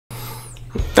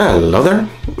Hello there,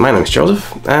 my name is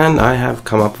Joseph, and I have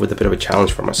come up with a bit of a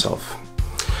challenge for myself.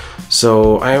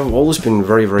 So I have always been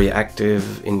very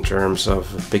active in terms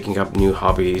of picking up new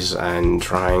hobbies and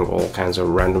trying all kinds of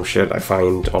random shit I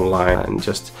find online and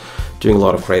just doing a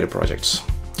lot of creative projects.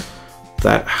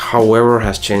 That, however,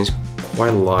 has changed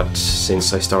quite a lot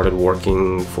since I started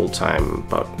working full-time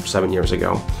about 7 years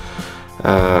ago.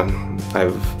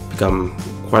 I've become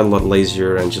quite a lot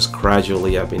lazier, and just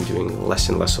gradually I've been doing less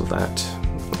and less of that.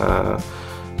 I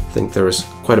think there's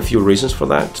quite a few reasons for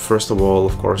that. First of all,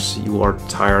 of course, you are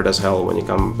tired as hell when you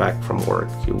come back from work.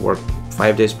 You work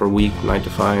 5 days per week, 9 to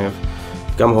 5,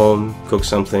 come home, cook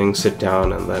something, sit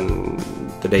down, and then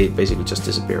the day basically just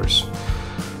disappears.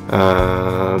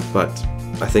 But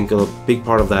I think a big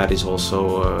part of that is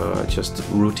also just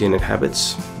routine and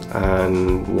habits.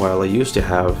 And while I used to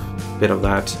have a bit of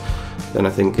that, then I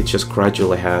think it just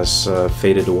gradually has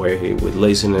faded away with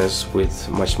laziness, with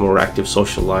much more active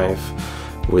social life,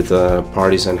 with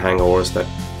parties and hangovers that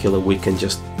kill a weekend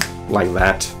just like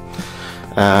that.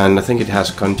 And I think it has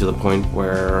come to the point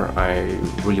where I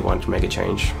really want to make a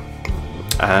change.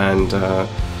 And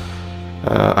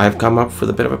I've come up with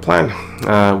a bit of a plan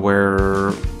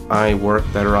where I work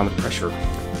better under pressure,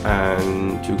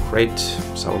 and to create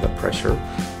some of that pressure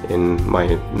in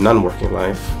my non-working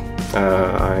life,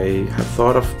 I have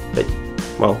thought of,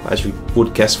 well, as you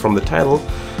would guess from the title,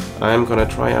 I'm gonna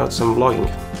try out some vlogging.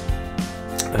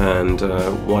 And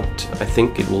what I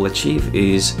think it will achieve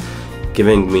is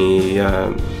giving me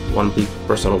one big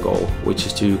personal goal, which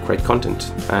is to create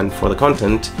content. And for the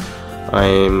content,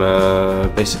 I'm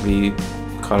basically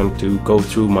going to go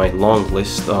through my long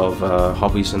list of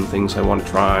hobbies and things I want to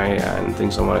try and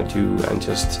things I want to do, and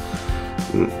just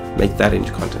make that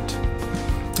into content.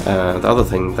 The other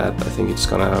thing that I think it's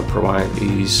gonna provide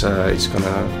is it's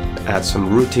gonna add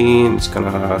some routine, it's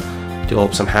gonna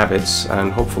develop some habits,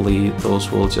 and hopefully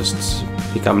those will just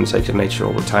become second nature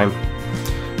over time.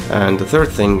 And the third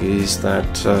thing is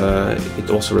that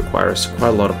it also requires quite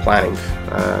a lot of planning,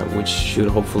 which should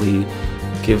hopefully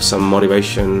give some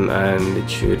motivation, and it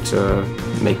should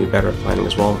make me better at planning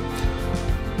as well.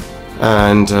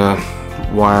 And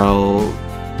while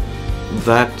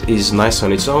that is nice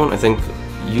on its own, I think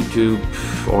YouTube,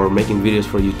 or making videos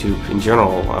for YouTube in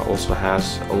general, also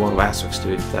has a lot of aspects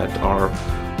to it that are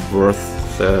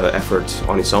worth the effort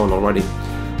on its own already.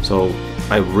 So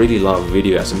I really love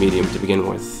video as a medium to begin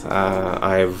with.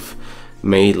 I've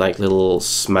made like little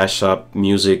smash up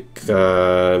music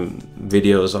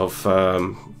videos of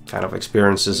kind of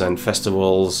experiences and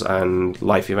festivals and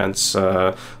live events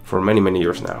for many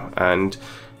years now, and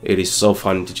it is so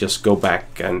fun to just go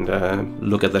back and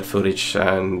look at that footage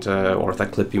and or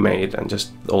that clip you made, and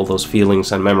just all those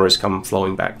feelings and memories come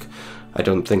flowing back. I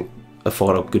don't think a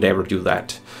photo could ever do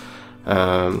that.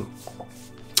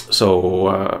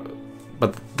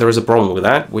 But there is a problem with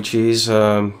that, which is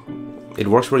it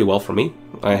works really well for me.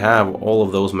 I have all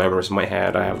of those memories in my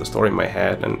head, I have the story in my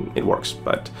head, and it works,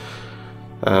 but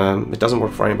it doesn't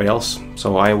work for anybody else.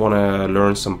 So I want to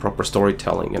learn some proper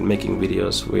storytelling and making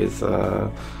videos with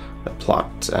a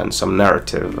plot and some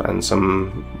narrative and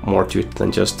some more to it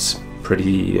than just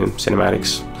pretty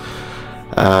cinematics.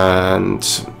 And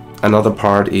another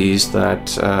part is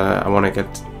that I want to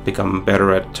become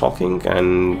better at talking,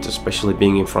 and especially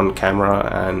being in front of camera,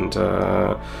 and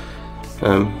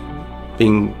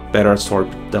being better at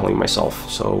storytelling myself.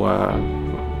 So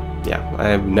yeah, I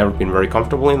have never been very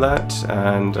comfortable in that,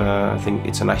 and I think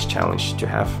it's a nice challenge to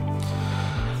have.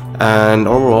 And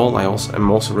overall,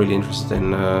 I'm also really interested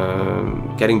in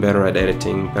getting better at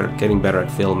editing, getting better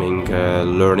at filming,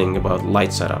 learning about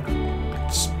light setup.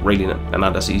 It's really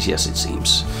not as easy as it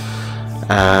seems.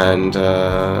 And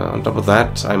on top of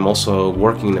that, I'm also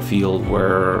working in a field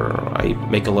where I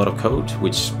make a lot of code,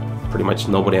 which pretty much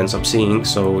nobody ends up seeing,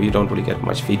 so you don't really get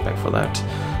much feedback for that.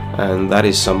 And that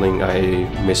is something I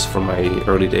miss from my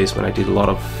early days when I did a lot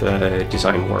of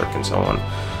design work and so on.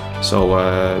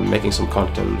 So making some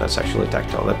content that's actually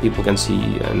tactile, that people can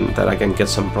see, and that I can get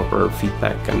some proper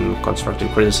feedback and constructive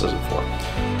criticism for.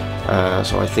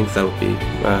 So I think that would be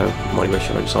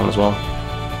motivation on its own as well.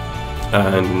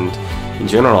 And in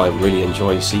general, I really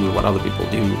enjoy seeing what other people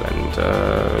do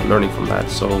and learning from that.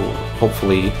 So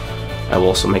hopefully I will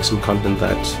also make some content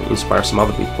that inspires some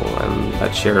other people and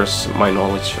that shares my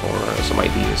knowledge or some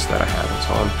ideas that I have and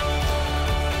so on.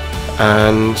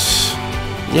 And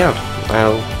yeah,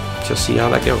 I'll just see how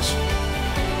that goes.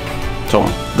 So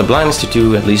the plan is to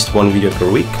do at least one video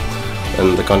per week,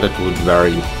 and the content would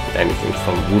vary anything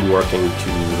from woodworking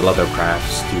to leather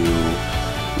crafts to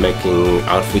making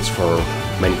outfits for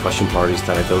many costume parties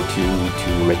that I go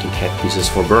to making headpieces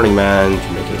for Burning Man,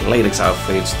 to making latex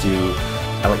outfits, to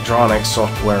electronics,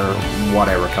 software,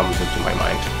 whatever comes into my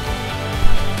mind.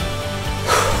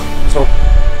 So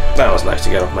that was nice to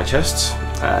get off my chest,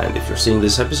 and if you're seeing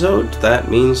this episode, that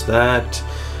means that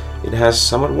it has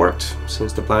somewhat worked,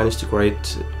 since the plan is to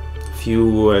create a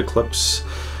few clips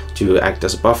to act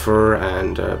as a buffer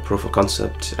and proof of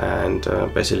concept and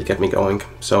basically get me going.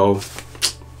 So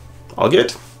all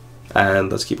good,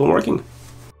 and let's keep on working.